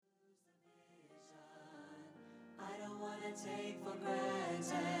take for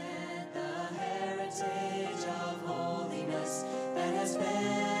granted the heritage of holiness that has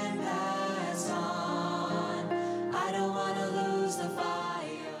been passed on. I don't want to lose the fire.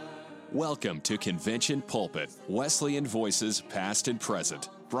 Welcome to Convention Pulpit, Wesleyan Voices Past and Present,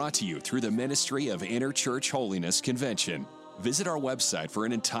 brought to you through the Ministry of Interchurch Holiness Convention. Visit our website for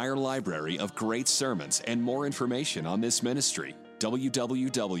an entire library of great sermons and more information on this ministry,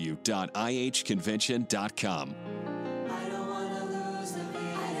 www.ihconvention.com. I don't want to lose the peace.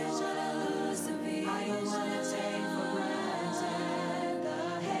 I don't want to lose the peace. I don't want to take for granted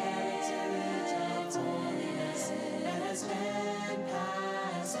the heritage of holiness that has been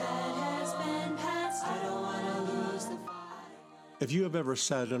passed on. I don't want to lose the fire. If you have ever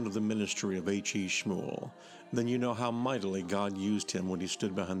sat under the ministry of H.E. Schmul, then you know how mightily God used him when he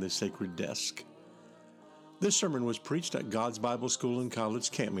stood behind the sacred desk. This sermon was preached at God's Bible School and College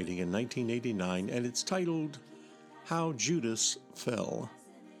Camp Meeting in 1989, and it's titled, How Judas Fell.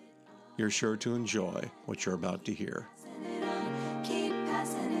 You're sure to enjoy what you're about to hear. Keep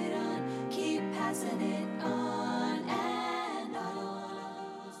passing it on, keep passing it on, and I don't want to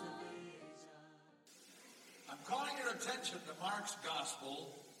lose the vision. I'm calling your attention to Mark's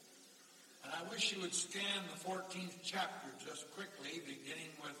Gospel, and I wish you would scan the 14th chapter just quickly,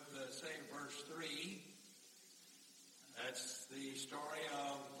 beginning with, say, verse 3. That's the story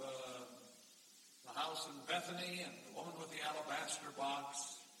of the house in Bethany and the woman with the alabaster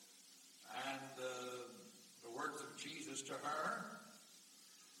box and the words of Jesus to her.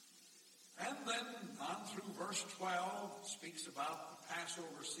 And then on through verse 12 speaks about the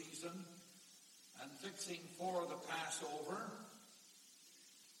Passover season and fixing for the Passover.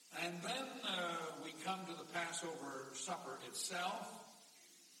 And then we come to the Passover supper itself.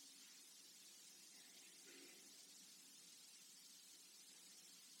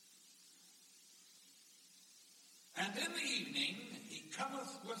 And in the evening he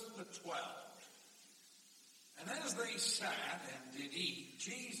cometh with the 12. And as they sat and did eat,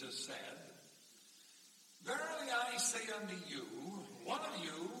 Jesus said, Verily I say unto you, one of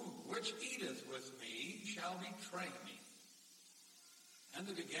you which eateth with me shall betray me. And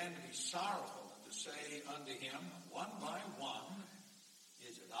they began to be sorrowful, and to say unto him one by one,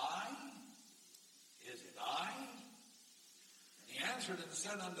 Is it I? Is it I? And he answered and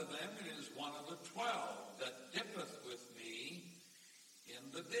said unto them, It is one of the 12 that dippeth with me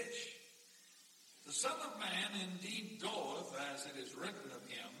in the dish. The Son of Man indeed goeth, as it is written of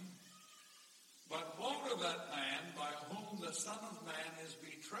him, but woe to that man by whom the Son of Man is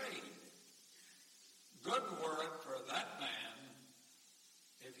betrayed. Good were it for that man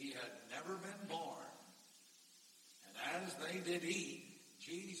if he had never been born. And as they did eat,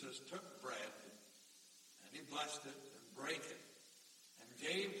 Jesus took bread, and he blessed it and brake it, and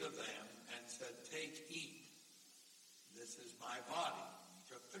gave to them, and said, Take, eat. This is my body. He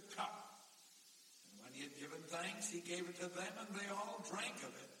took the cup. And when he had given thanks, he gave it to them, and they all drank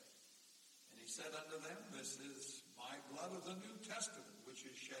of it. And he said unto them, This is my blood of the New Testament, which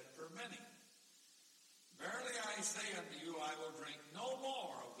is shed for many. Verily I say unto you, I will drink no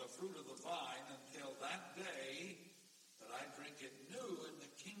more of the fruit of the vine until that day that I drink it new in the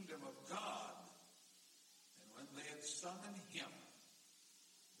kingdom of God. And when they had sung an hymn,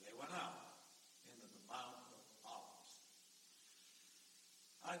 they went out into the Mount of Olives.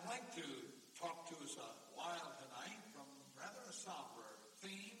 I'd like to talk to us a while tonight from rather a somber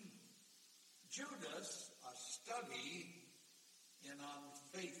theme. Judas, a study in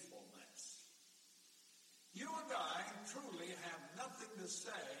unfaithfulness. You and I truly have nothing to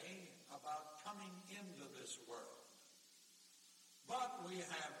say about coming into this world. But we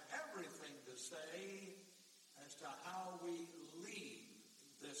have everything to say as to how we leave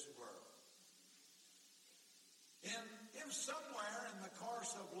this world. And if somewhere in the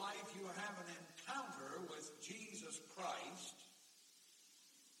course of life you have an encounter with Jesus Christ,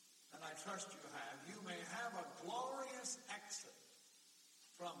 and I trust you have, you may have a glorious exit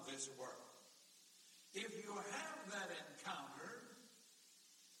from this world. If you have that encounter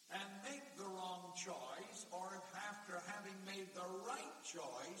and make the wrong choice, or if after having made the right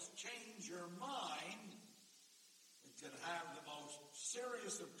choice, change your mind, it can have the most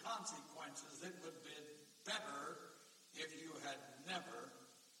serious of consequences. It would be better if you had never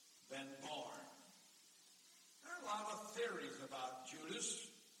been born. There are a lot of theories about Judas,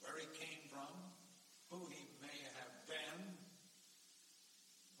 where he came from, who he may have been.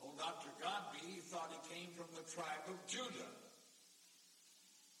 Old Dr. Godby thought he came from the tribe of Judah.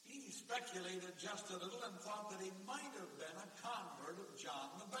 He speculated just a little and thought that he might have been a convert of John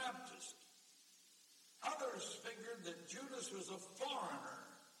the Baptist. Others figured that Judas was a foreigner,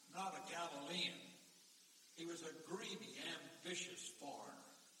 not a Galilean. He was a greedy suspicious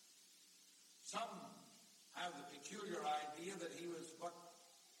foreigner. Some have the peculiar idea that he was what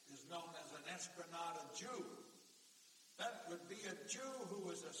is known as an Esplanade Jew. That would be a Jew who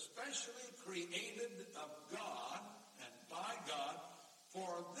was especially created of God and by God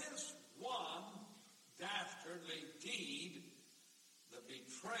for this one dastardly deed, the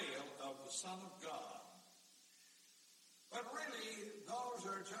betrayal of the Son of God. But really, those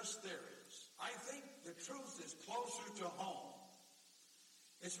are just theories. I think the truth is closer to home.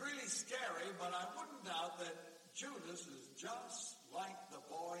 It's really scary, but I wouldn't doubt that Judas is just like the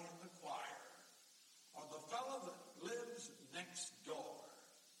boy in the choir, or the fellow that lives next door,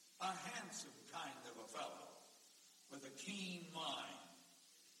 a handsome kind of a fellow with a keen mind.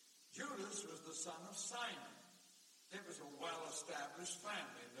 Judas was the son of Simon. It was a well-established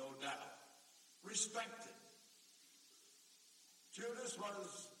family, no doubt, respected. Judas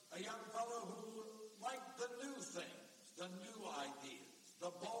was a young fellow who liked the new things, the new ideas,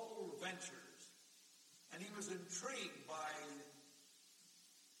 the bold ventures, and he was intrigued by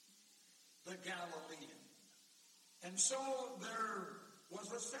the Galilean. And so there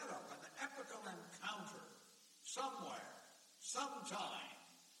was a setup, an epical encounter somewhere, sometime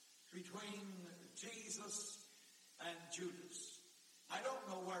between Jesus and Judas. I don't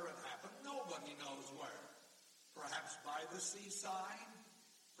know where it happened. Nobody knows where. Perhaps by the seaside,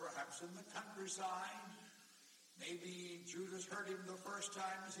 perhaps in the countryside. Maybe Judas heard him the first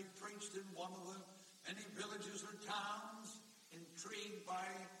time as he preached in one of the many villages or towns, intrigued by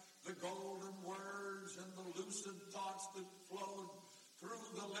the golden words and the lucid thoughts that flowed through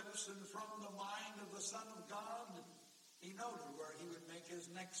the lips and from the mind of the Son of God. He noted where he would make his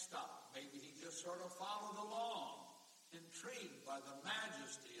next stop. Maybe he just sort of followed along, intrigued by the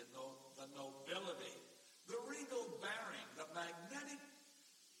majesty and the nobility, the regal bearing, the magnetic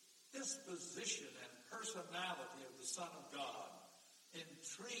disposition and personality of the Son of God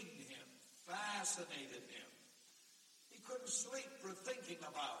intrigued him, fascinated him. He couldn't sleep for thinking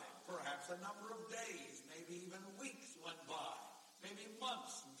about him. Perhaps a number of days, maybe even weeks went by, maybe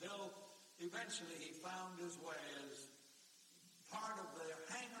months, until eventually he found his way as part of the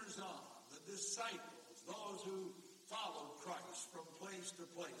hangers-on, the disciples, those who followed Christ from place to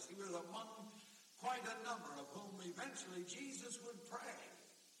place. He was among quite a number of whom eventually Jesus would pray.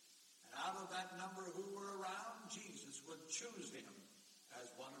 And out of that number who were around, Jesus would choose him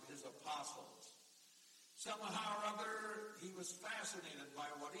as one of his apostles. Somehow or other, he was fascinated by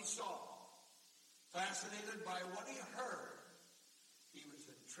what he saw, fascinated by what he heard. He was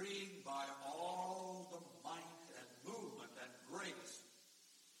intrigued by all the might and movement and grace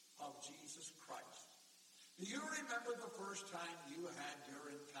of Jesus Christ. Do you remember the first time you had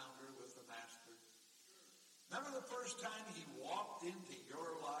your encounter with the Master? Remember the first time he walked into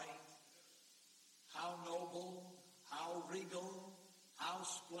your life? How noble, how regal, how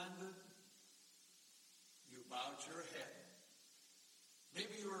splendid. You bowed your head.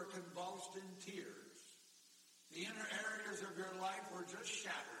 Maybe you were convulsed in tears. The inner areas of your life were just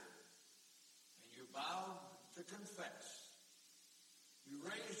shattered. And you bowed to confess. You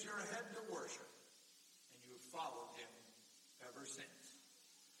raised your head to worship. And you followed him ever since.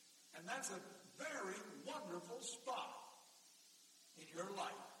 And that's a very wonderful spot in your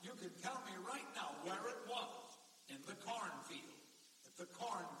life. You can tell me right now where it was. In the cornfield, at the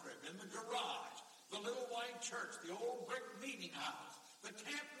corn crib, in the garage, the little white church, the old brick meeting house, the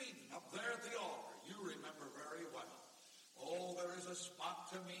camp meeting up there at the altar. You remember very well. Oh, there is a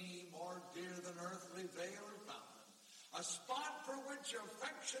spot to me more dear than earthly vale or fountain, a spot for which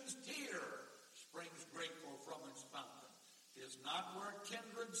affection's tear springs grateful from its fountain. 'Tis not where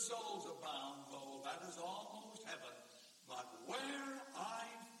kindred souls abound, though that is almost heaven, but where I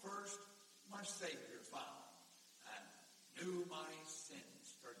first my Savior found and knew my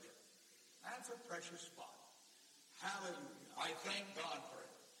sins forgiven. That's a precious spot. Hallelujah. I thank God for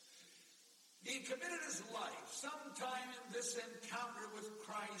it. He committed his life. Sometime in this encounter with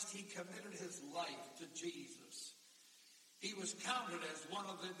Christ, he committed his life to Jesus. He was counted as one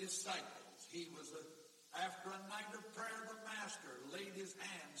of the disciples. He was, after a night of prayer, the Master laid his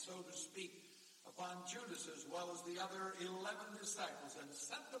hand, so to speak, upon Judas as well as the other 11 disciples and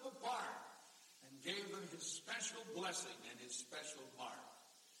set them apart and gave them his special blessing and his special mark.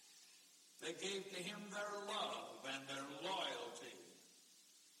 They gave to him their love and their loyalty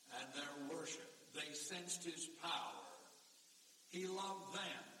and their worship. They sensed his power. He loved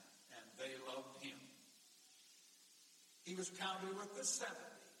them, and they loved him. He was counted with the 70.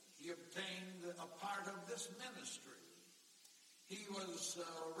 He obtained a part of this ministry. He was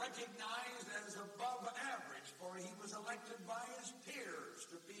recognized as above average, for he was elected by his peers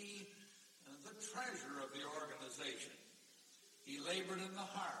to be the treasurer of the organization. He labored in the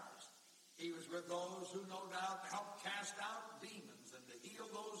harvest. He was with those who no doubt helped cast out demons and to heal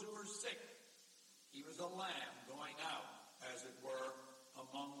those who were sick. He was a lamb going out, as it were,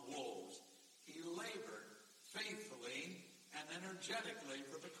 among wolves. He labored faithfully and energetically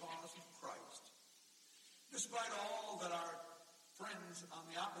for the cause of Christ. Despite all that our friends on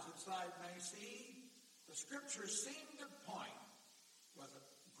the opposite side may see, the Scriptures seem to point with a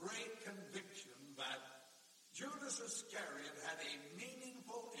great conviction that Judas Iscariot had a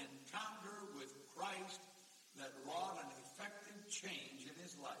meaningful encounter with Christ that wrought an effective change in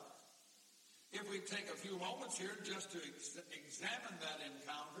his life. If we take a few moments here just to examine that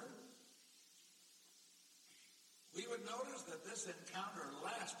encounter, we would notice that this encounter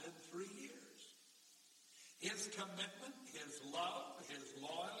lasted 3 years. His commitment, his love, his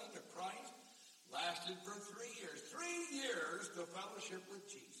loyalty to Christ lasted for 3 years. 3 years to fellowship with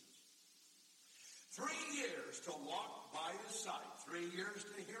Jesus. 3 years to walk by his side. 3 years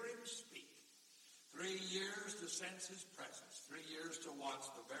to hear him speak. 3 years to sense his presence. 3 years to watch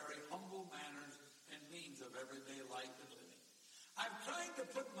the very humble manners and means of everyday life and living. I've tried to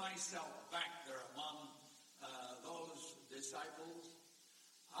put myself back there among those disciples.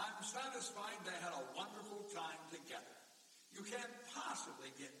 I'm satisfied they had a wonderful time together. You can't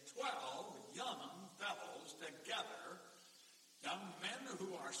possibly get 12 young fellows together, young men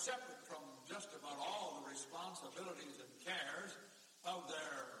who are separate from just about all the responsibilities and cares of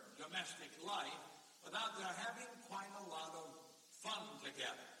their domestic life, without their having quite a lot of fun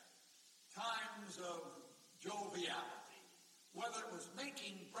together. Times of joviality, whether it was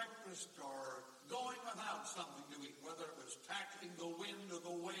making breakfast or going without something to eat, whether it was tackling the wind or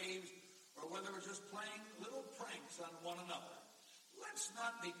the waves, or whether it was just playing little pranks on one another. Let's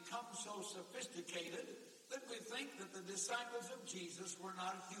not become so sophisticated that we think that the disciples of Jesus were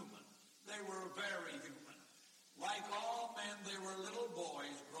not human. They were very human. Like all men, they were little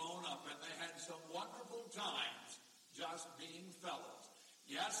boys grown up, and they had some wonderful times just being fellows.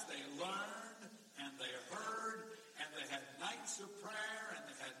 Yes, they learned, and they heard, and they had nights of prayer, and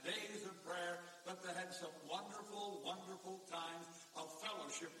they had days of prayer, but they had some wonderful, wonderful times of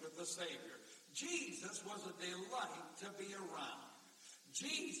fellowship with the Savior. Jesus was a delight to be around.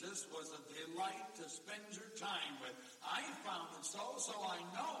 Jesus was a delight to spend your time with. I found it so I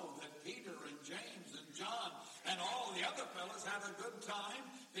know that Peter and James and John and all the other fellows had a good time,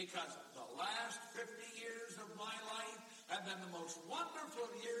 because the last 50 years of my life have been the most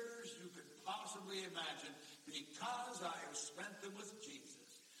wonderful years you could possibly imagine, because I have spent them with Jesus.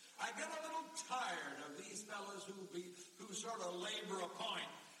 I get a little tired of these fellows who sort of labor a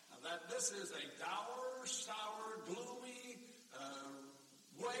point that this is a dour, sour, gloomy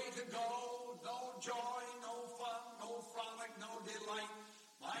way to go, no joy, no fun, no frolic, no delight.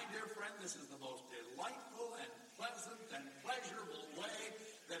 My dear friend, this is the most delightful and pleasant and pleasurable way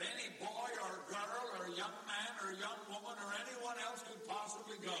that any boy or girl or young man or young woman or anyone else could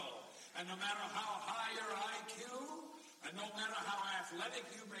possibly go. And no matter how high your IQ, and no matter how athletic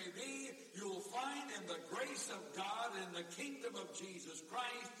you may be, you'll find in the grace of God, in the kingdom of Jesus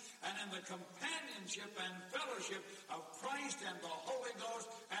Christ, and in the companionship and fellowship of Christ and the Holy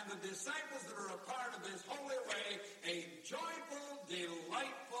Ghost and the disciples that are a part of this holy way, a joyful,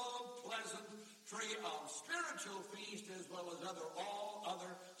 delightful, pleasant tree of spiritual feast, as well as all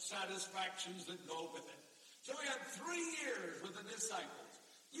other satisfactions that go with it. So we had 3 years with the disciples.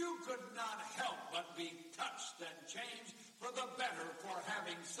 You could not help but be touched and changed for the better for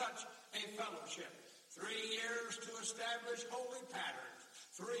having such a fellowship. 3 years to establish holy patterns.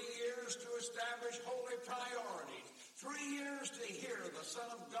 3 years to establish holy priorities. 3 years to hear the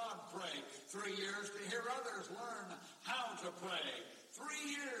Son of God pray. 3 years to hear others learn how to pray.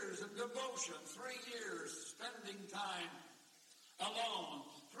 3 years of devotion. 3 years spending time alone.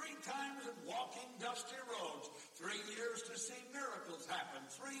 3 times of walking dusty roads. 3 years to see miracles happen.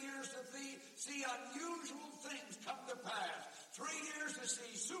 3 years to see unusual things come to pass. 3 years to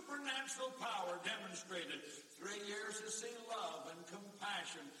see supernatural power demonstrated. 3 years to see love and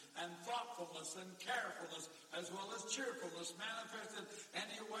compassion and thoughtfulness and carefulness, as well as cheerfulness manifested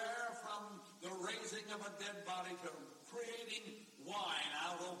anywhere from the raising of a dead body to creating wine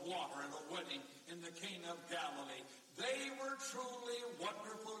out of water at a wedding in the Cana of Galilee. They were truly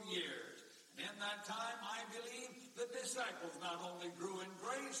wonderful years. And in that time, I believe the disciples not only grew in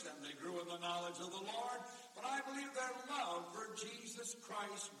grace and they grew in the knowledge of the Lord, but I believe their love for Jesus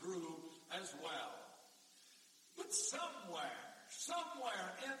Christ grew as well. But somewhere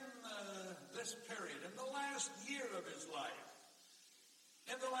in this period, in the last year of his life,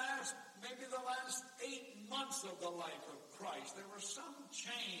 in maybe the last 8 months of the life of Christ, there was some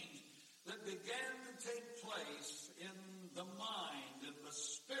change that began to take place in the mind, in the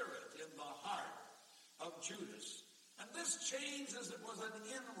spirit, in the heart of Judas. And this change, as it was an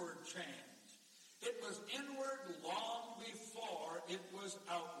inward change. It was inward long before it was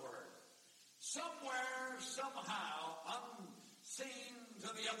outward. Somewhere, somehow, unseen to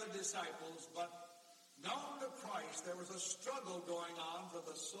the other disciples, but known to Christ, there was a struggle going on for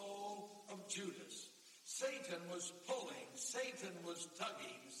the soul of Judas. Satan was pulling, Satan was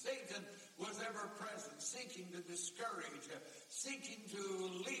tugging, Satan was ever present, seeking to discourage, seeking to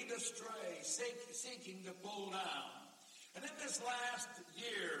lead astray, seeking to pull down. And in this last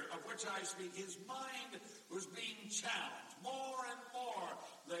year of which I speak, his mind was being challenged. More and more,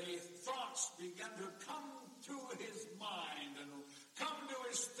 the thoughts began to come to his mind and come to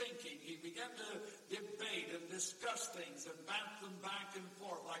his thinking. He began to debate and discuss things and bat them back and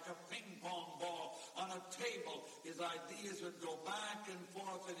forth like a ping pong ball on a table. His ideas would go back and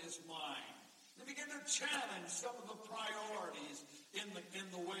forth in his mind. He began to challenge some of the priorities in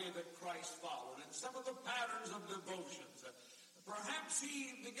the way that Christ followed and some of the patterns of devotions. Perhaps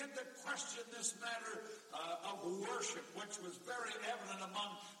he began to question this matter of worship, which was very evident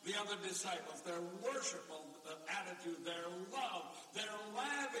among the other disciples. Their worshipful attitude, their love, their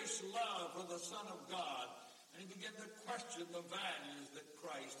lavish love for the Son of God. And he began to question the values that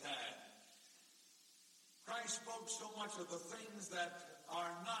Christ had. Christ spoke so much of the things that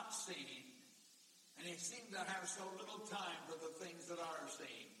are not seen, and he seemed to have so little time for the things that are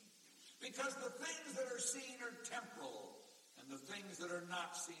seen. Because the things that are seen are temporal, and the things that are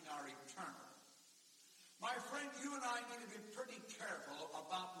not seen are eternal. My friend, you and I need to be pretty careful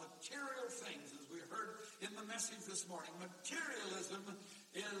about material things, as we heard in the message this morning. Materialism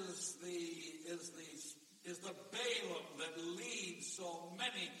is the Balaam that leads so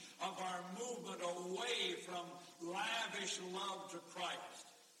many of our movement away from lavish love to Christ.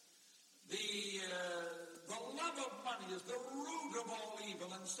 The love of money is the root of all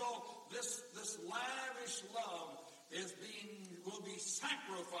evil, and so this lavish love will be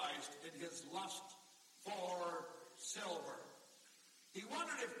sacrificed in his lust for silver. He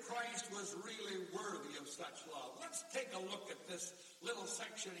wondered if Christ was really worthy of such love. Let's take a look at this little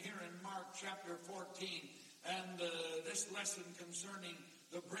section here in Mark chapter 14 and this lesson concerning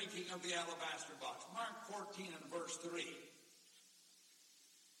the breaking of the alabaster box. Mark 14 and verse 3.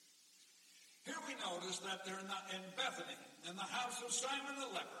 Here we notice that they're not in Bethany, in the house of Simon the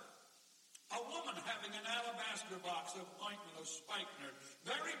leper, a woman having an alabaster box of ointment of spikenard,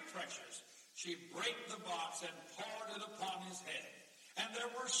 very precious. She brake the box and poured it upon his head. And there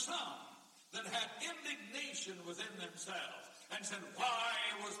were some that had indignation within themselves and said, why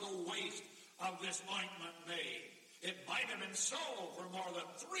was the waste of this ointment made? It might have been sold for more than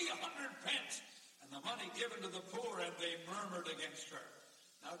 300 pence, and the money given to the poor, and they murmured against her.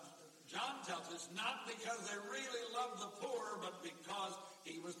 Now, John tells us not because they really loved the poor, but because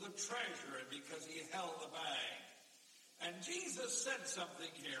he was the treasurer and because he held the bag. And Jesus said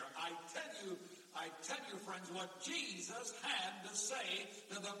something here. I tell you, friends, what Jesus had to say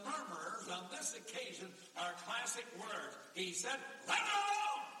to the murmurers on this occasion are classic words. He said, let her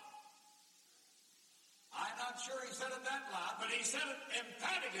alone! I'm not sure he said it that loud, but he said it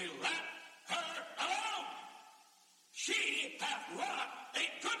emphatically, let her alone! She hath wrought a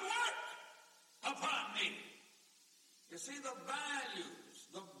good work upon me. You see, the values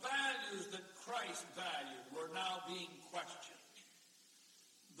that Christ valued were now being questioned.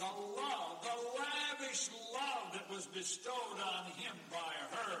 The love, the lavish love that was bestowed on him by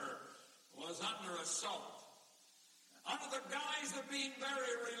her was under assault. Under the guise of being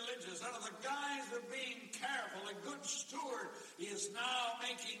very religious, under the guise of being careful, a good steward, he is now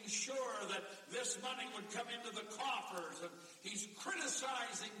making sure that this money would come into the coffers. And he's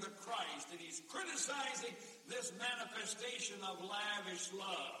criticizing the Christ, and he's criticizing this manifestation of lavish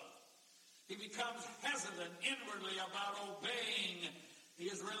love. He becomes hesitant inwardly about obeying. He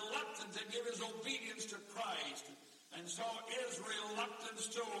is reluctant to give his obedience to Christ. And so is reluctance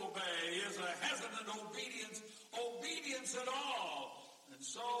to obey, is a hesitant obedience at all. And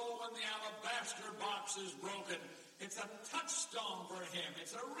so when the alabaster box is broken, it's a touchstone for him.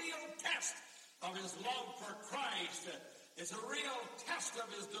 It's a real test of his love for Christ. It's a real test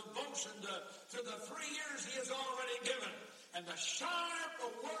of his devotion to the 3 years he has already given. And the sharp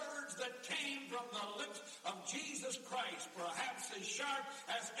words that came from the lips of Jesus Christ, perhaps as sharp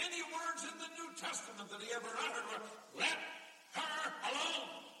as any words in the New Testament that he ever uttered, were, let her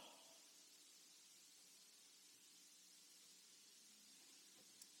alone.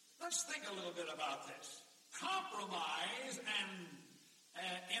 Let's think a little bit about this. Compromise and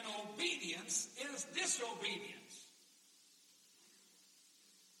obedience is disobedience.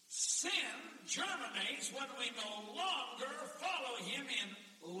 Sin germinates when we no longer follow him in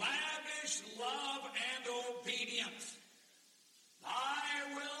lavish love and obedience. Thy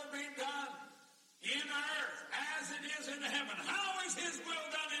will be done in earth as it is in heaven. How is his will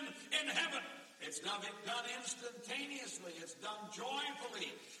done in heaven? It's done instantaneously. It's done joyfully.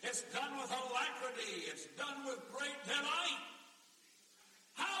 It's done with alacrity. It's done with great delight.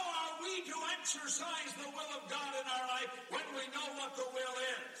 How are we to exercise the will of God in our life when we know what the will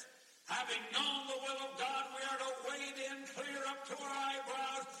is? Having known the will of God, we are to wade in clear up to our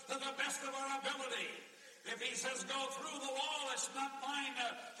eyebrows to the best of our ability. If he says go through the wall, it's not mine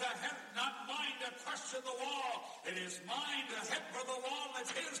to question the wall. It is mine to head for the wall.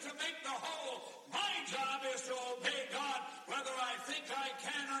 It's his to make the hole. My job is to obey God, whether I think I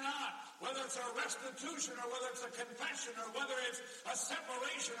can or not. Whether it's a restitution or whether it's a confession or whether it's a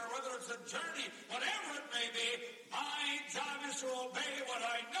separation or whether it's a journey, whatever it may be, my job is to obey what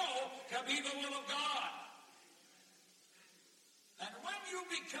I know to be the will of God. And when you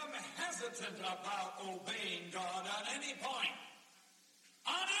become hesitant about obeying God on any point,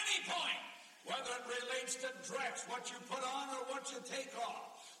 whether it relates to dress, what you put on or what you take off,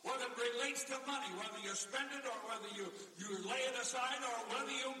 whether it relates to money, whether you spend it or whether you lay it aside or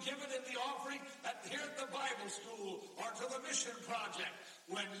whether you give it in the offering here at the Bible school or to the mission project,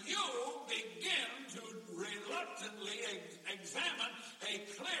 when you begin to reluctantly examine a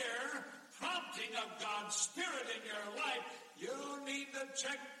clear prompting of God's Spirit in your life, you need to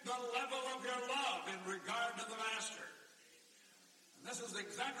check the level of your love in regard to the Master. And this is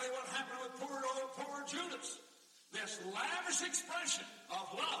exactly what happened with poor Judas. This lavish expression of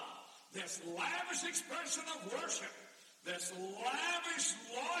love, this lavish expression of worship, this lavish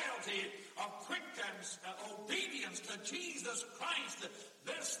loyalty of quick obedience to Jesus Christ,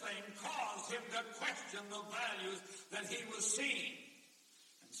 this thing caused him to question the values that he was seeing.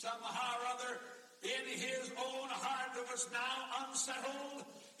 And somehow or other, in his own heart that was now unsettled,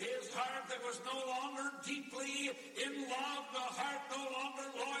 his heart that was no longer deeply in love, a heart no longer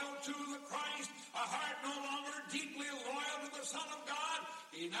loyal to the Christ, a heart no longer deeply loyal to the Son of God,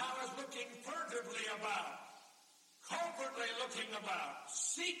 he now is looking furtively about, covertly looking about,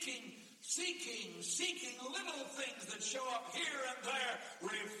 seeking little things that show up here and there,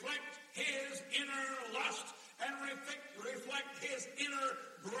 reflect his inner lust and reflect his inner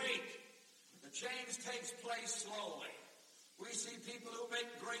great. The change takes place slowly. We see people who make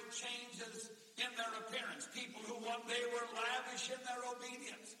great changes in their appearance, people who one day were lavish in their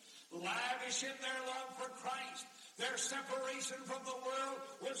obedience, lavish in their love for Christ. Their separation from the world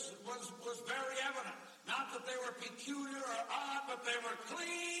was very evident. Not that they were peculiar or odd, but they were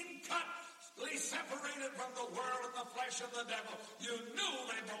clean-cutly separated from the world and the flesh and the devil. You knew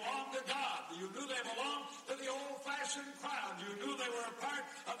they belonged to God. You knew they belonged to the old-fashioned crowd. You knew they were a part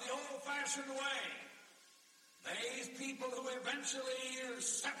of the old-fashioned way. These people who eventually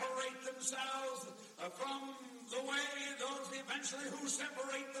separate themselves from the way, those eventually who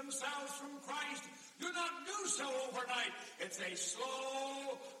separate themselves from Christ, do not do so overnight. It's a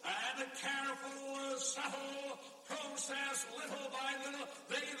slow and a careful, subtle process, little by little,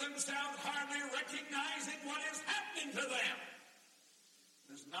 they themselves hardly recognizing what is happening to them.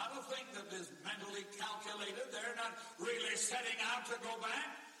 It's not a thing that is mentally calculated. They're not really setting out to go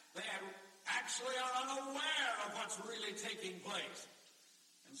back. They actually are unaware of what's really taking place.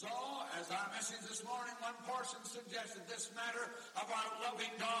 And so, as our message this morning, one portion suggested this matter of our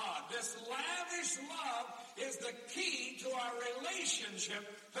loving God. This lavish love is the key to our relationship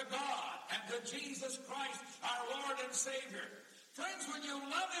to God and to Jesus Christ, our Lord and Savior. Friends, when you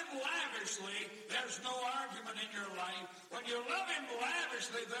love him lavishly, there's no argument in your life. When you love him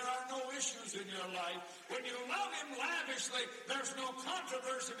lavishly, there are no issues in your life. When you love him lavishly, there's no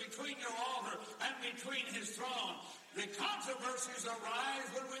controversy between your altar and between his throne. The controversies arise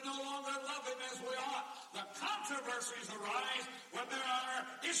when we no longer love him as we ought. The controversies arise when there are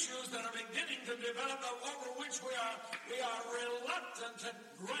issues that are beginning to develop over which we are reluctant to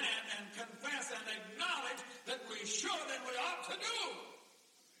grant and confess and acknowledge that we should and we ought to do.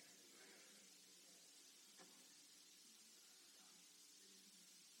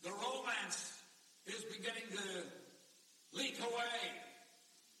 The romance is beginning to leak away.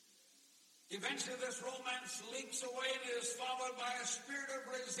 Eventually this romance leaks away and it is followed by a spirit of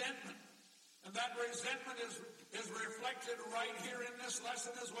resentment. And that resentment is reflected right here in this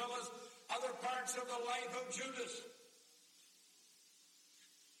lesson as well as other parts of the life of Judas.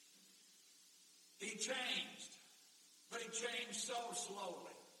 He changed, but he changed so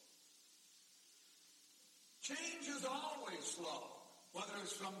slowly. Change is always slow, whether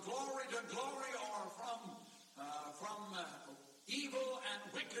it's from glory to glory or from evil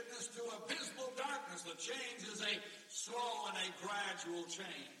and wickedness to The change is a slow and a gradual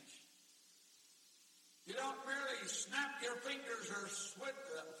change. You don't merely snap your fingers or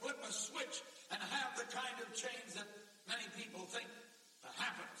flip a switch and have the kind of change that many people think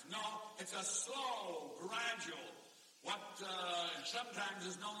happens. No, it's a slow, gradual, what sometimes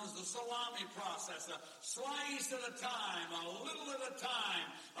is known as the salami process, a slice at a time, a little at a time,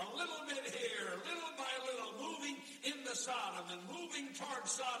 a little bit here, little by little, moving into Sodom and moving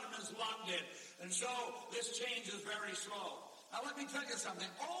towards Sodom as Lot did. And so this change is very slow. Now let me tell you something.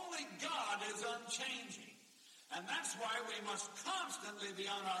 Only God is unchanging. And that's why we must constantly be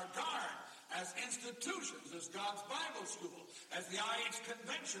on our guard as institutions, as God's Bible school, as the IH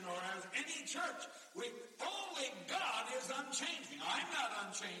convention, or as any church. Only God is unchanging. I'm not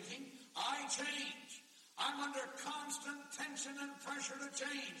unchanging. I change. I'm under constant tension and pressure to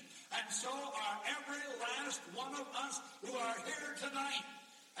change. And so are every last one of us who are here tonight.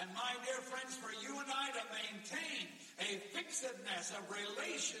 And my dear friends, for you and I to maintain a fixedness of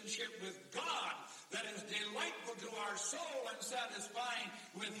relationship with God that is delightful to our soul and satisfying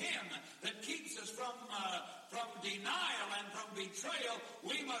with Him, that keeps us from denial and from betrayal,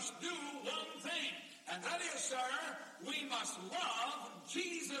 we must do one thing. And that is, sir, we must love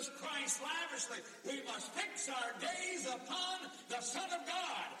Jesus Christ lavishly. We must fix our gaze upon the Son of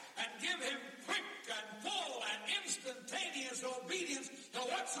God and give Him quick and full and instantaneous obedience to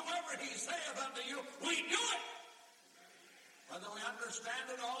whatsoever He saith unto you. We do it. Whether we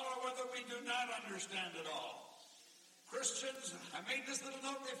understand it all or whether we do not understand it all. Christians, I made this little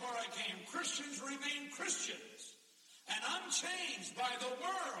note before I came, Christians remain Christians and unchanged by the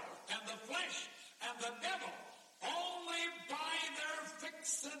world and the flesh and the devil, only by their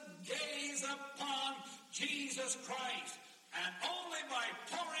fixed gaze upon Jesus Christ, and only by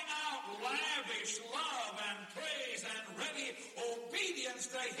pouring out lavish love and praise and ready obedience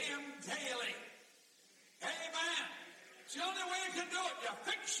to Him daily. Amen. It's the only way you can do it. You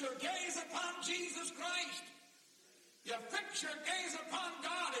fix your gaze upon Jesus Christ. You fix your gaze upon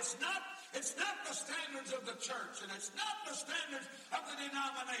God. It's not the standards of the church, and it's not the standards of the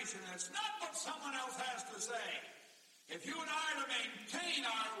denomination, and it's not what someone else has to say. If you and I are to maintain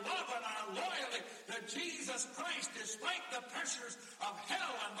our love and our loyalty to Jesus Christ, despite the pressures of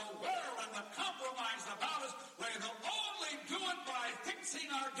hell and the world and the compromise about us, we will only do it by fixing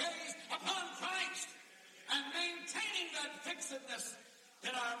our gaze upon Christ and maintaining that fixedness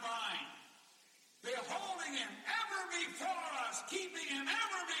in our mind. Beholding Him ever before us, keeping Him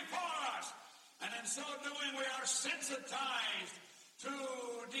ever before us. And in so doing, we are sensitized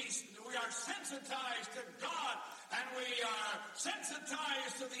to God, and we are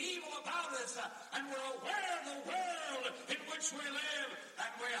sensitized to the evil about us, and we're aware of the world in which we live,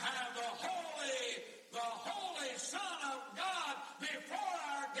 and we have the Holy Son of God before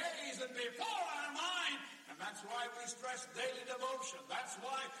our gaze and before our mind. And that's why we stress daily devotion. That's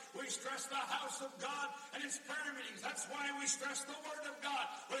why we stress the house of God and its prayer meetings. That's why we stress the Word of God.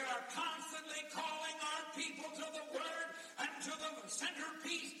 We are constantly calling our people to the Word and to the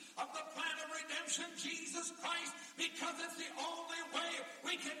centerpiece of the plan of redemption, Jesus Christ, because it's the only way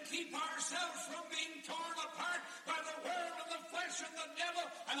we can keep ourselves from being torn apart by the world and the flesh and the devil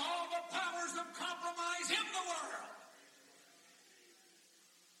and all the powers of compromise in the world.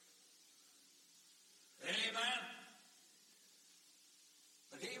 Amen.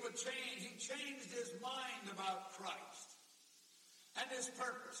 But He changed His mind about Christ and His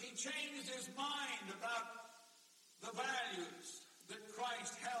purpose. He changed His mind about the values that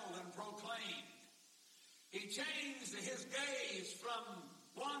Christ held and proclaimed. He changed His gaze from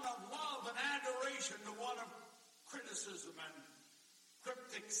one of love and adoration to one of criticism and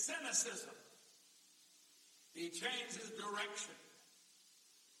cryptic cynicism. He changed His direction.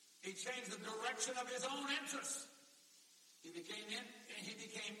 He changed the direction of His own interests. He became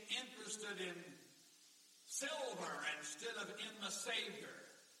interested in silver instead of in the Savior.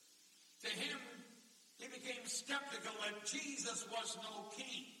 To Him, He became skeptical that Jesus was no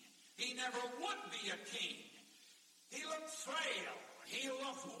king. He never would be a king. He looked frail. He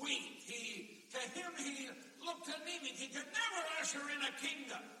looked weak. To Him, He looked anemic. He could never usher in a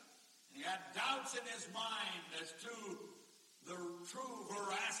kingdom. He had doubts in his mind as to the true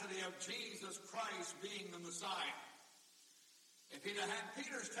veracity of Jesus Christ being the Messiah. If he'd have had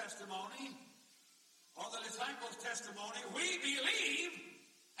Peter's testimony or the disciples' testimony, we believe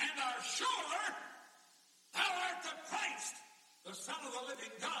and are sure thou art the Christ, the Son of the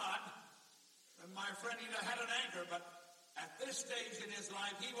living God, then my friend, he'd have had an anchor, but at this stage in his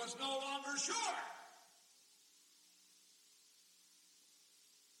life, he was no longer sure.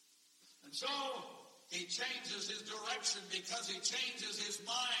 And so he changes his direction because he changes his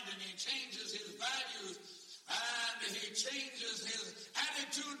mind and he changes his values changes his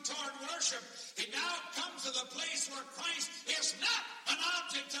attitude toward worship. He now comes to the place where Christ is not an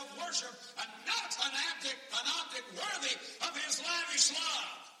object of worship and not an object worthy of his lavish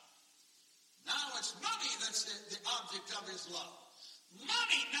love. Now it's money that's the object of his love.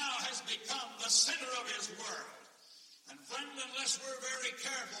 Money now has become the center of his world. And friend, unless we're very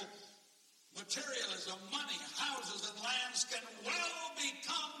careful, materialism, money, houses, and lands can well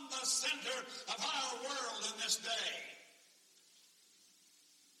become the center of our world in this day.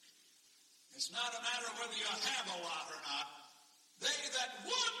 It's not a matter of whether you have a lot or not. They that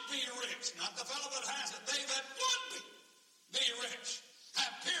would be rich, not the fellow that has it, they that would be rich,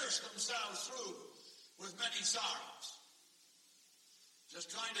 have pierced themselves through with many sorrows. Just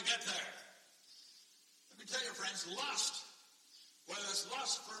trying to get there. Let me tell you, friends, lust, whether it's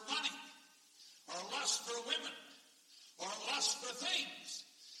lust for money, or lust for women, or lust for things,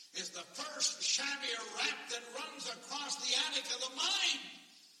 is the first shabby rap that runs across the attic of the mind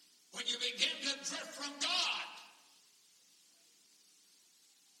when you begin to drift from God.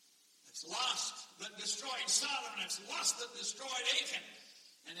 It's lust that destroyed Sodom, and it's lust that destroyed Achan,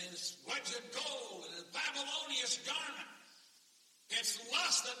 and his wedge of gold, and his Babylonian garment. It's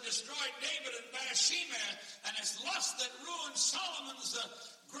lust that destroyed David and Bathsheba, and it's lust that ruined Solomon's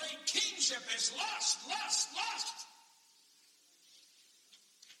great kingship. It's lust, lust, lust.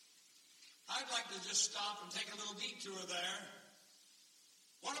 I'd like to just stop and take a little detour there.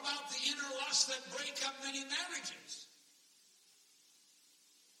 What about the inner lusts that break up many marriages?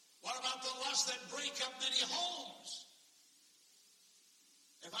 What about the lusts that break up many homes?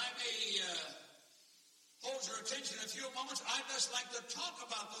 If I may hold your attention a few moments, I'd just like to talk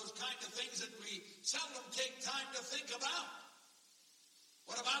about those kind of things that we seldom take time to think about.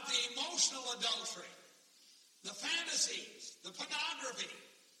 What about the emotional adultery, the fantasies, the pornography?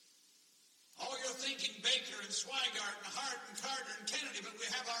 Oh, you're thinking Baker and Swigart and Hart and Carter and Kennedy, but we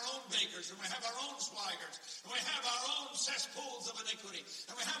have our own Bakers, and we have our own Swigarts, and we have our own cesspools of iniquity,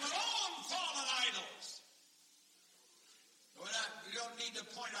 and we have our own fallen idols. We don't need to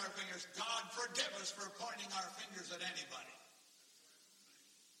point our fingers. God forgive us for pointing our fingers at anybody.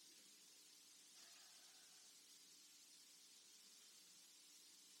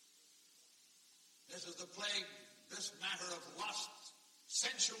 This is the plague, this matter of lust,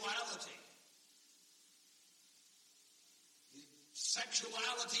 sensuality.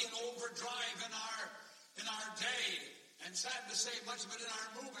 Sexuality in overdrive in our day, and sad to say, much of it in our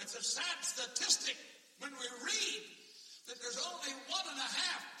movement. It's a sad statistic when we read that there's only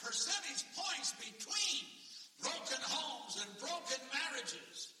 1.5 percentage points between broken homes and broken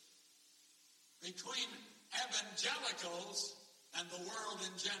marriages, between evangelicals and the world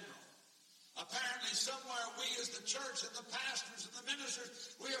in general. Apparently somewhere we as the church and the pastors and the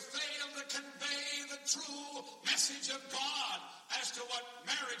ministers, we have failed to convey the true message of God as to what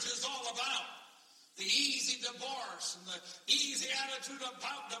marriage is all about. The easy divorce and the easy attitude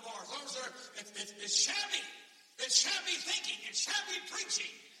about divorce. It's shabby. It's shabby thinking. It's shabby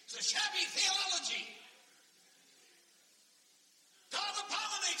preaching. It's a shabby theology. God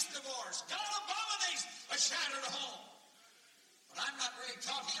abominates divorce. God abominates a shattered home. But I'm not really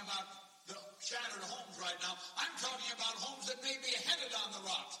talking about the shattered homes right now. I'm talking about homes that may be headed on the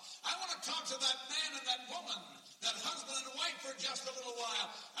rocks. I want to talk to that man and that woman, that husband and wife for just a little while.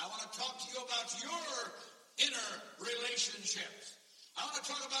 I want to talk to you about your inner relationships. I want to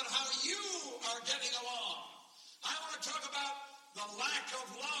talk about how you are getting along. I want to talk about the lack of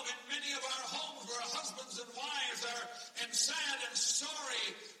love in many of our homes where husbands and wives are in sad and sorry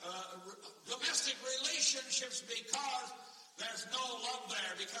domestic relationships because there's no love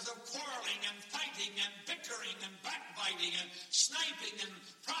there, because of quarreling and fighting and bickering and backbiting and sniping and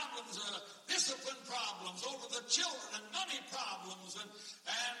problems, discipline problems over the children and money problems and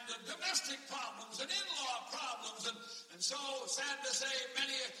domestic problems and in-law problems. And so, sad to say,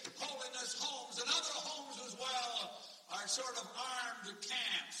 many holiness homes and other homes as well are sort of armed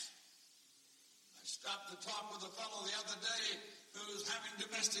camps. I stopped to talk with a fellow the other day who was having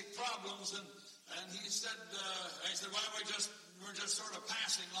domestic problems, and he said, why we're just sort of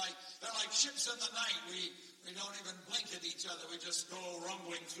passing like, they're like ships in the night. We don't even blink at each other. We just go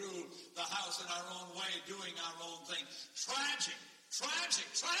rumbling through the house in our own way, doing our own thing. Tragic,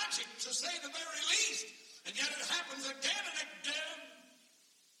 to say the very least. And yet it happens again and again.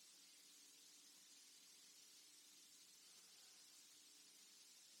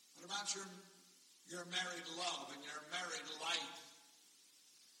 What about your married love and your married life?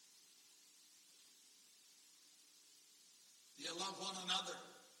 Do you love one another?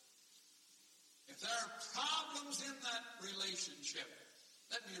 If there are problems in that relationship,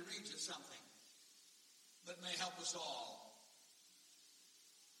 let me read you something. The that may help us all.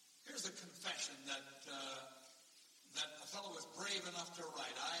 Here's a confession that a fellow was brave enough to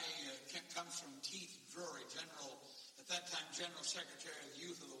write. Comes from Keith Drury, at that time General Secretary of the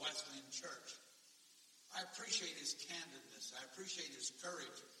Youth of the Wesleyan Church. I appreciate his candidness. I appreciate his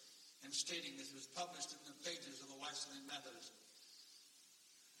courage in stating this. It was published in the pages of the Wesleyan Methodist.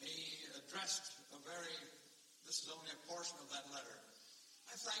 He addressed this is only a portion of that letter.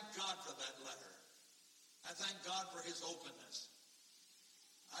 I thank God for that letter. I thank God for his openness.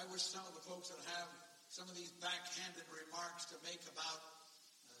 I wish some of the folks that have some of these backhanded remarks to make about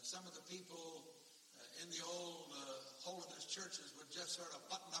some of the people in the old holiness churches would just sort of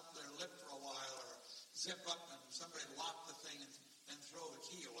button up their lip for a while or zip up and somebody lock the thing and throw the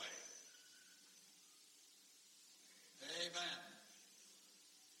key away. Amen.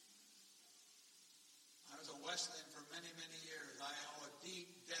 I was a Wesleyan for many, many years. I owe a deep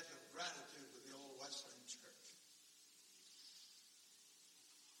debt of gratitude to the old Wesleyan church.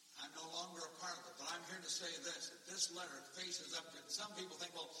 I'm no longer a part of it, but I'm here to say this. That this letter faces up to, some people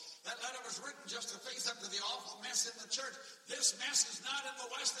think, well, that letter was written just to face up to the awful mess in the church. This mess is not in the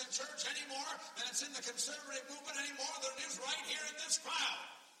Wesleyan church anymore, and it's in the conservative movement anymore than it is right here in this crowd.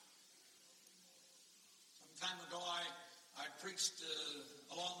 Some time ago, I preached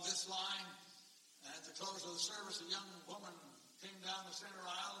along this line, and at the close of the service, a young woman came down the center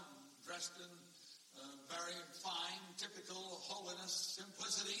aisle and dressed in very fine, typical holiness,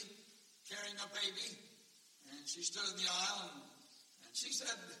 simplicity, carrying a baby. And she stood in the aisle and she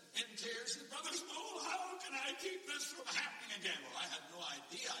said in tears, Brother Schmul, how can I keep this from happening again? Well, I had no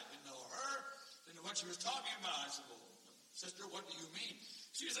idea. I didn't know her. Didn't know what she was talking about. I said, well, sister, what do you mean?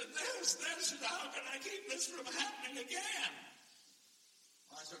 She said, this, how can I keep this from happening again?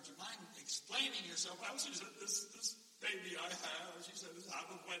 Well, I said, would you mind explaining yourself? Well, she said, this baby I have, she said, is out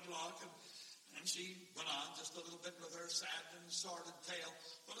of wedlock. And she went on just a little bit with her sad and sordid tale.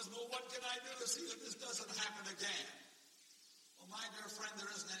 Well, what can I do to see that this doesn't happen again? Well, my dear friend, there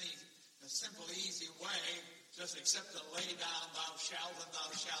isn't any simple, easy way just except to lay down, thou shalt and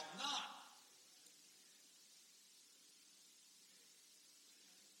thou shalt not.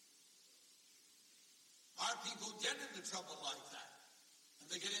 Our people get into trouble like that.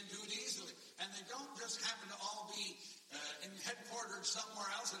 And they get into it easily. And they don't just happen to all be headquartered somewhere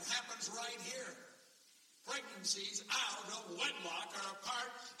else. It happens right here. Pregnancies out of wedlock are a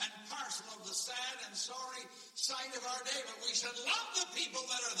part and parcel of the sad and sorry sight of our day. But we should love the people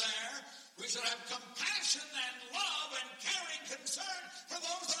that are there. We should have compassion and love and caring concern for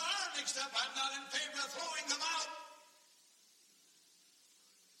those that are mixed up. I'm not in favor of throwing them out.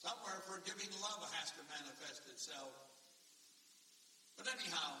 Somewhere forgiving love has to manifest itself. But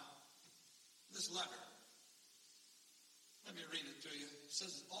anyhow, this letter, let me read it to you. It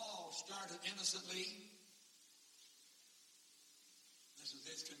says, all started innocently. This is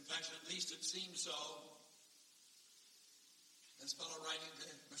his confession. At least it seems so. This fellow writing to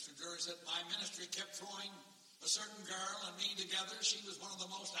Mr. Drury said, my ministry kept throwing a certain girl and me together. She was one of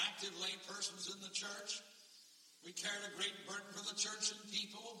the most active lay persons in the church. We carried a great burden for the church and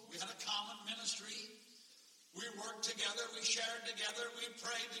people. We had a common ministry. We worked together. We shared together. We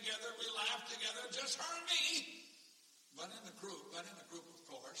prayed together. We laughed together. Just her and me. But in a group, of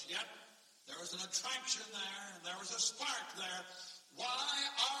course. Yet, there was an attraction there, and there was a spark there. Why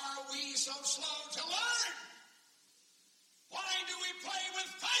are we so slow to learn? Why do we play with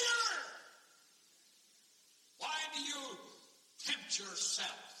fire? Why do you tempt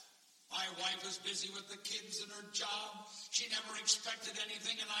yourself? My wife was busy with the kids and her job. She never expected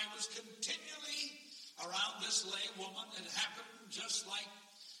anything, and I was continually around this lay woman. It happened just like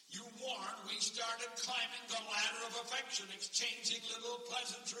you warned. We started climbing the ladder of affection, exchanging little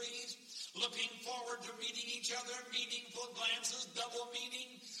pleasantries, looking forward to meeting each other, meaningful glances, double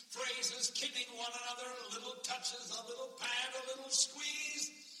meaning phrases, kidding one another, little touches, a little pat, a little squeeze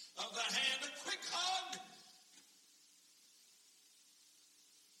of the hand, a quick hug.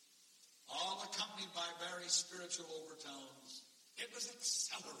 All accompanied by very spiritual overtones. It was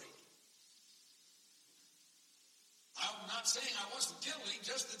accelerating. I'm not saying I wasn't guilty,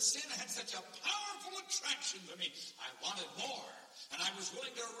 just that sin had such a powerful attraction to me. I wanted more, and I was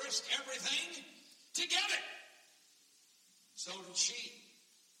willing to risk everything to get it. So did she.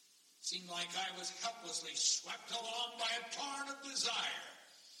 Seemed like I was helplessly swept along by a torrent of desire.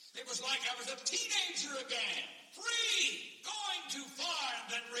 It was like I was a teenager again, free, going too far,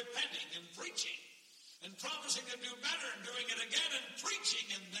 and then repenting and preaching. And promising to do better and doing it again and preaching,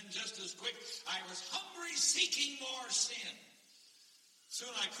 and then just as quick, I was hungry, seeking more sin.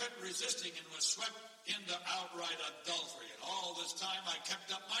 Soon I quit resisting and was swept into outright adultery. And all this time I kept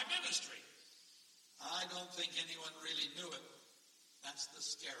up my ministry. I don't don't think anyone really knew it. That's the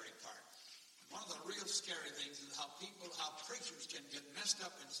scary part. One of the real scary things is how preachers can get messed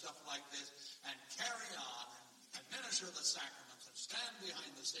up in stuff like this and carry on and administer the sacraments and stand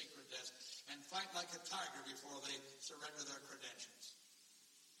behind the sacred desk and fight like a tiger before they surrender their credentials.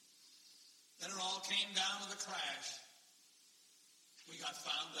 Then it all came down to the crash. We got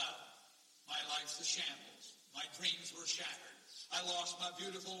found out. My life's a shambles. My dreams were shattered. I lost my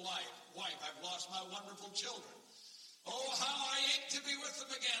beautiful wife. I've lost my wonderful children. Oh, how I ache to be with them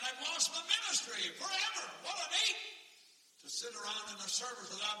again. I've lost my ministry forever. What an ache to sit around in a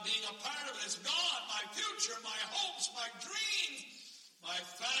service without being a part of it. It's gone. My future, my hopes, my dreams, my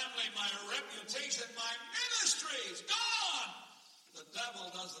family, my reputation, my ministry is gone. The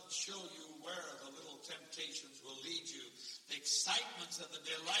devil doesn't show you where the little temptations will lead you. The excitements and the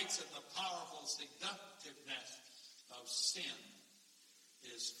delights and the powerful seductiveness of sin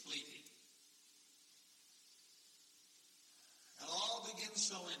is fleeting. It all begins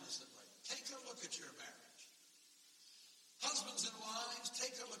so innocently. Take a look at your marriage. Husbands and wives,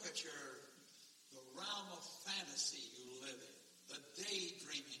 take a look at the realm of fantasy you live in, the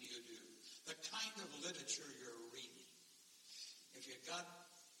daydreaming you do, the kind of literature you're reading. If you got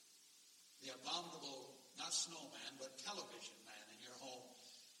the abominable, not snowman, but television man in your home,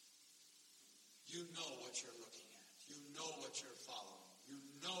 you know what you're looking at. You know what you're following. You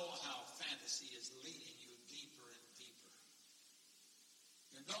know how fantasy is leading you deeper and deeper.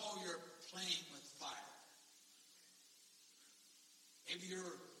 You know you're playing with fire. Maybe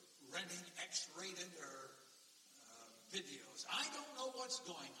you're renting X-rated or videos. I don't know what's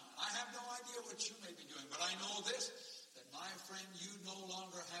going on. I have no idea what you may be doing, but I know this, that my friend, you no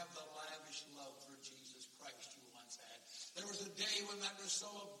longer have the lavish love for Jesus Christ you once had. There was a day when that was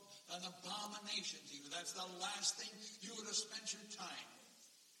so an abomination to you. That's the last thing you would have spent your time with.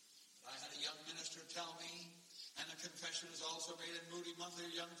 But I had a young minister tell me, and a confession is also made in Moody Monthly,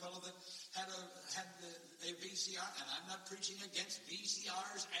 a young fellow that had a VCR, and I'm not preaching against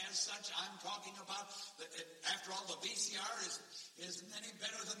VCRs as such. I'm talking about, after all, the VCR isn't any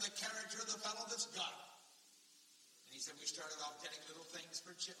better than the character of the fellow that's got it. And he said, we started off getting little things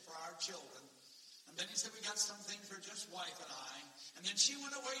for our children. And then he said, we got some things for just wife and I. And then she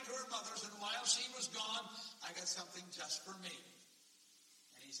went away to her mother's, and while she was gone, I got something just for me.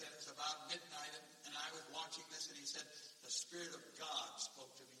 And he said, it's about midnight, and I was watching this, and he said, the Spirit of God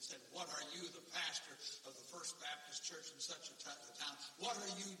spoke to me and said, what are you, the pastor of the First Baptist Church in such a town, what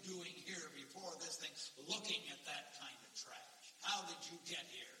are you doing here before this thing, looking at that kind of trash? How did you get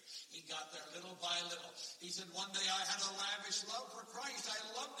here? He got there little by little. He said, one day I had a lavish love for Christ. I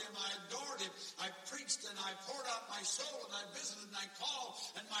loved him. I adored him. I preached and I poured out my soul and I visited and I called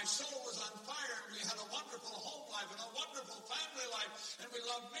and my soul was on fire and we had a wonderful home life and a wonderful family life and we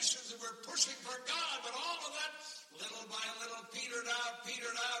loved missions and we're pushing for God. But all of that, little by little, petered out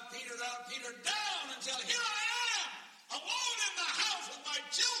down until here I am, alone in the house with my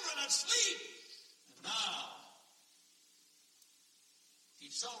children asleep. And now, he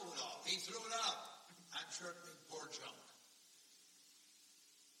sold it all. He threw it out. I'm sure it made poor junk.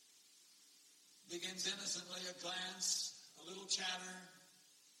 Begins innocently, a glance, a little chatter,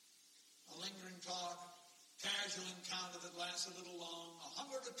 a lingering talk, casual encounter that lasts a little long, a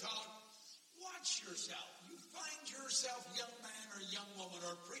hunger to talk. Watch yourself. You find yourself, young man or young woman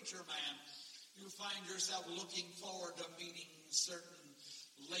or preacher man, you find yourself looking forward to meeting certain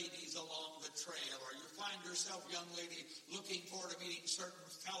ladies along the trail, or you find yourself, young lady, looking forward to meeting certain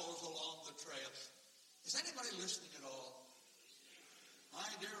fellows along the trail. Is anybody listening at all? My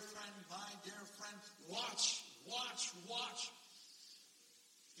dear friend, watch.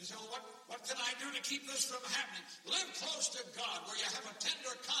 You say, well, what can I do to keep this from happening? Live close to God, where you have a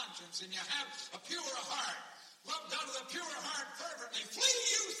tender conscience and you have a pure heart. Love God with a pure heart fervently. Flee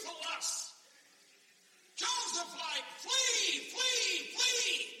youthful lusts. Joseph-like, flee.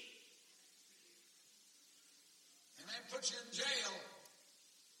 They may put you in jail.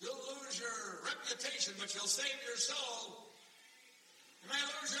 You'll lose your reputation, but you'll save your soul. You may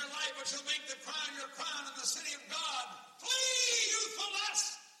lose your life, but you'll make the crown your crown in the city of God. Flee youthful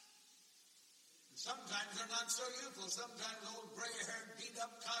lusts. And sometimes they're not so youthful. Sometimes old gray-haired,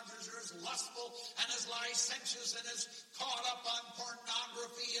 beat-up codgers are as lustful and as licentious and as caught up on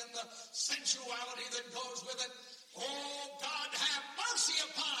pornography and the sensuality that goes with it. Oh, God, have mercy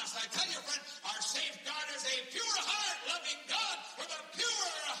upon us. I tell you, friend, our safeguard is a pure heart, loving God with a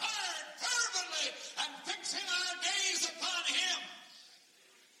pure heart, fervently, and fixing our gaze upon Him.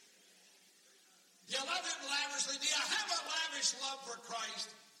 Do you love Him lavishly? Do you have a lavish love for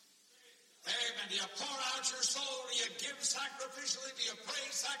Christ? Amen. Do you pour out your soul? Do you give sacrificially? Do you pray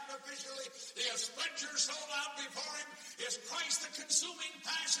sacrificially? Do you spread your soul out before him? Is Christ the consuming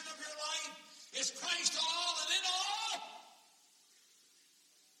passion of your life? Is Christ all and in all?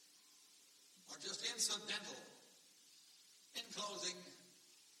 Or just incidental? In closing,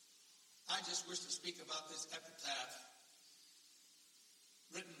 I just wish to speak about this epitaph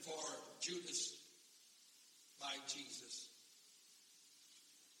written for Judas by Jesus.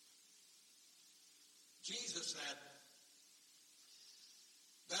 Jesus said,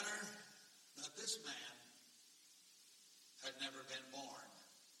 better that this man had never been born.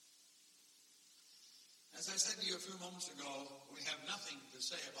 As I said to you a few moments ago, we have nothing to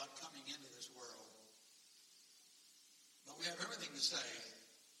say about coming into this world. But we have everything to say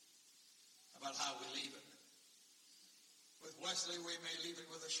about how we leave it. With Wesley, we may leave it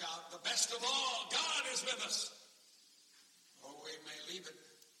with a shout, the best of all, God is with us. Or we may leave it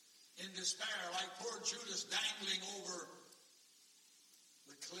in despair, like poor Judas dangling over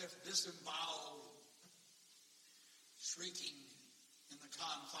the cliff, disemboweled, shrieking in the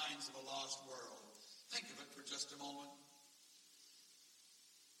confines of a lost world. Think of it for just a moment.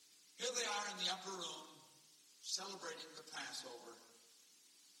 Here they are in the upper room, celebrating the Passover.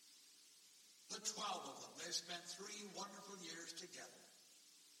 The 12 of them, they spent 3 wonderful years together.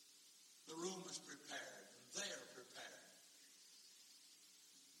 The room is prepared, and they are prepared.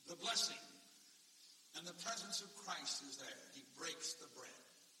 The blessing and the presence of Christ is there. He breaks the bread.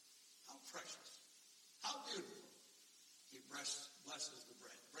 How precious. How beautiful. He blesses the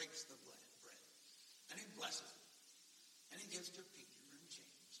bread, breaks the bread. And he blesses it. And he gives to Peter and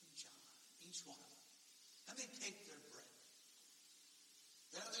James and John, each one of them. And they take their bread.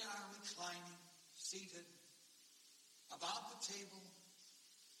 There they are, reclining, seated, about the table.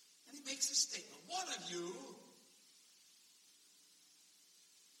 And he makes a statement. One of you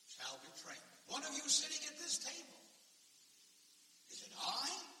shall betray me. One of you sitting at this table. Is it I?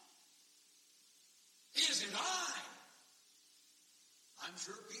 Is it I? I'm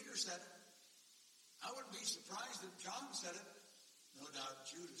sure Peter said it. I wouldn't be surprised if John said it. No doubt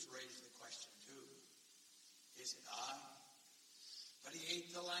Judas raised the question too. Is it I? But he ate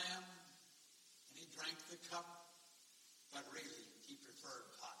the lamb and he drank the cup, but really he preferred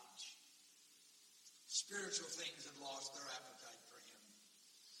pottage. Spiritual things had lost their appetite for him.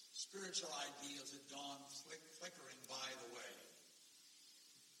 Spiritual ideals had gone flickering by the way.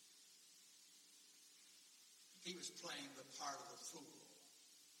 He was playing the part of a fool.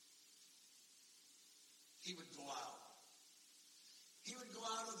 He would go out. He would go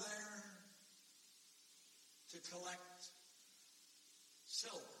out of there to collect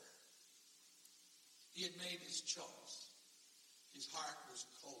silver. He had made his choice. His heart was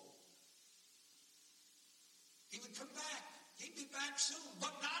cold. He would come back. He'd be back soon,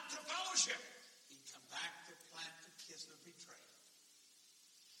 but not to fellowship. He'd come back to plant the kiss of betrayal.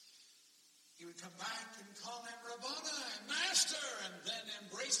 He would come back and call him Rabboni, Master, and then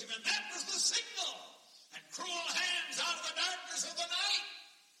embrace him, and that was the signal. And cruel hands out of the darkness of the night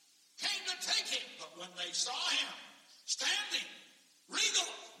came to take him. But when they saw him standing, regal,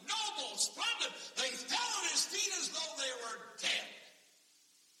 noble, splendid, they fell at his feet as though they were dead.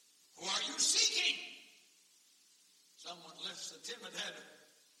 Who are you seeking? Someone lifts a timid head.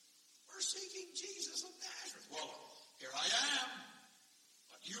 We're seeking Jesus of Nazareth. Well, here I am.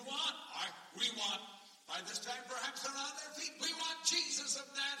 What do you want? We want, by this time perhaps they're on their feet, we want Jesus of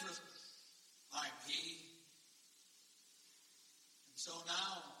Nazareth. I'm he. And so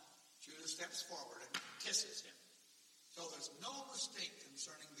now, Judas steps forward and kisses him. So there's no mistake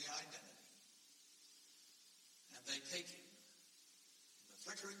concerning the identity. And they take him. The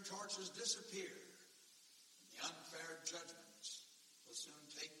flickering torches disappear. And the unfair judgments will soon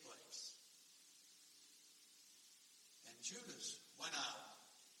take place. And Judas went out.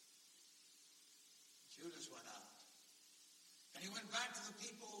 Judas went out. And he went back to the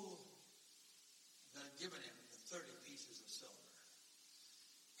people that had given him the 30 pieces of silver.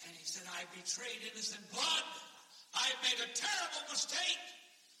 And he said, I betrayed innocent blood. I made a terrible mistake.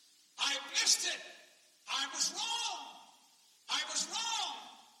 I missed it. I was wrong. I was wrong.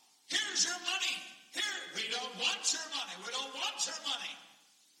 Here's your money. Here, we don't want your money. We don't want your money.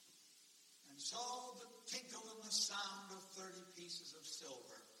 And so the tinkle and the sound of 30 pieces of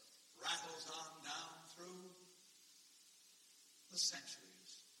silver rattles on down through the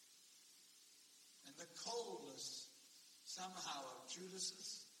centuries. And the coldness somehow of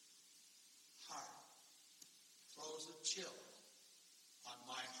Judas's heart throws a chill on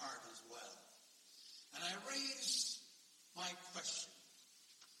my heart as well. And I raise my question.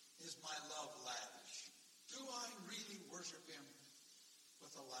 Is my love lavish? Do I really worship him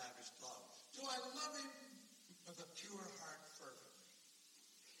with a lavish love? Do I love him with a pure heart fervently?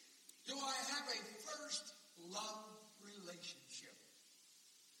 Do I have a love relationship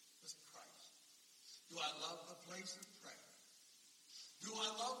with Christ? Do I love the place of prayer? Do I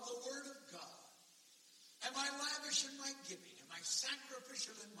love the Word of God? Am I lavish in my giving? Am I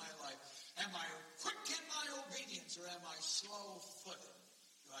sacrificial in my life? Am I quick in my obedience, or am I slow-footed?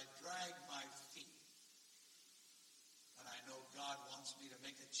 Do I drag my feet? When I know God wants me to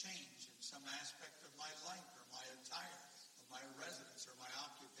make a change in some aspect of my life, or my attire, or my residence, or my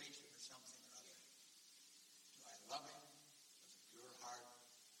occupation, or something or other. Do I love Him with a pure heart,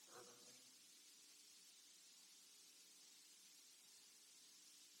 fervently?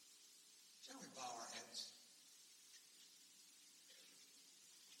 Shall we bow our heads?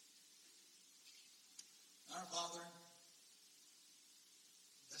 Our Father,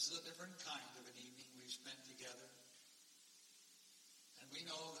 this is a different kind of an evening we've spent together. And we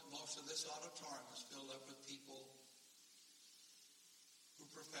know that most of this auditorium is filled up with people who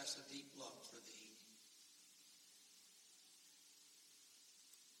profess a deep love for Thee.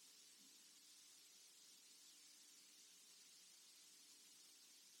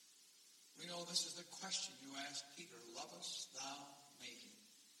 We know this is the question you asked Peter, lovest thou me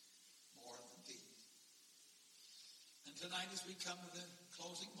more than thee? And tonight, as we come to the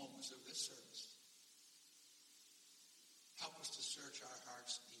closing moments of this service, help us to search our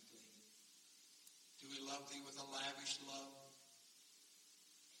hearts deeply. Do we love Thee with a lavish love?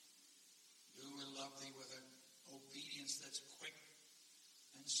 Do we love Thee with an obedience that's quick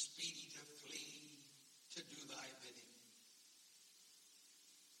and speedy to flee, to do Thy bidding?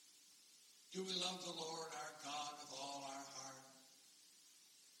 Do we love the Lord our God with all our heart?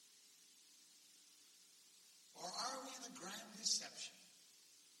 Or are we in a grand deception,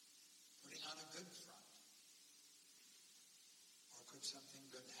 putting on a good front? Or could something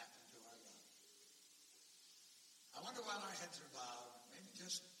good happen to our love? I wonder, while our heads are bowed, maybe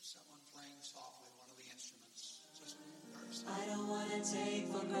just someone playing softly one of the instruments, just one person. I don't want to take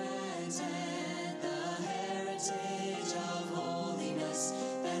for granted the heritage of holiness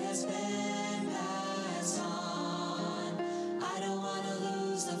that has been passed on. I don't want to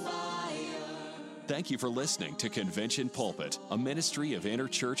lose the fire. Thank you for listening to Convention Pulpit, a ministry of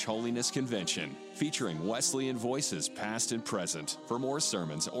Interchurch Holiness Convention, featuring Wesleyan voices past and present. For more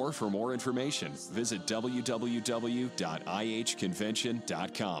sermons or for more information, visit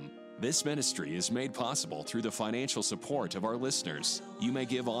www.ihconvention.com. This ministry is made possible through the financial support of our listeners. You may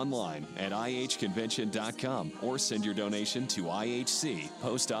give online at ihconvention.com or send your donation to IHC,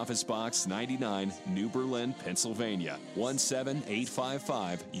 Post Office Box 99, New Berlin, Pennsylvania,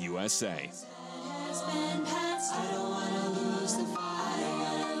 17855, USA. Has been passed. I don't want to lose the fire. I don't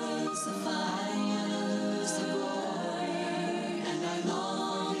want to lose the fire.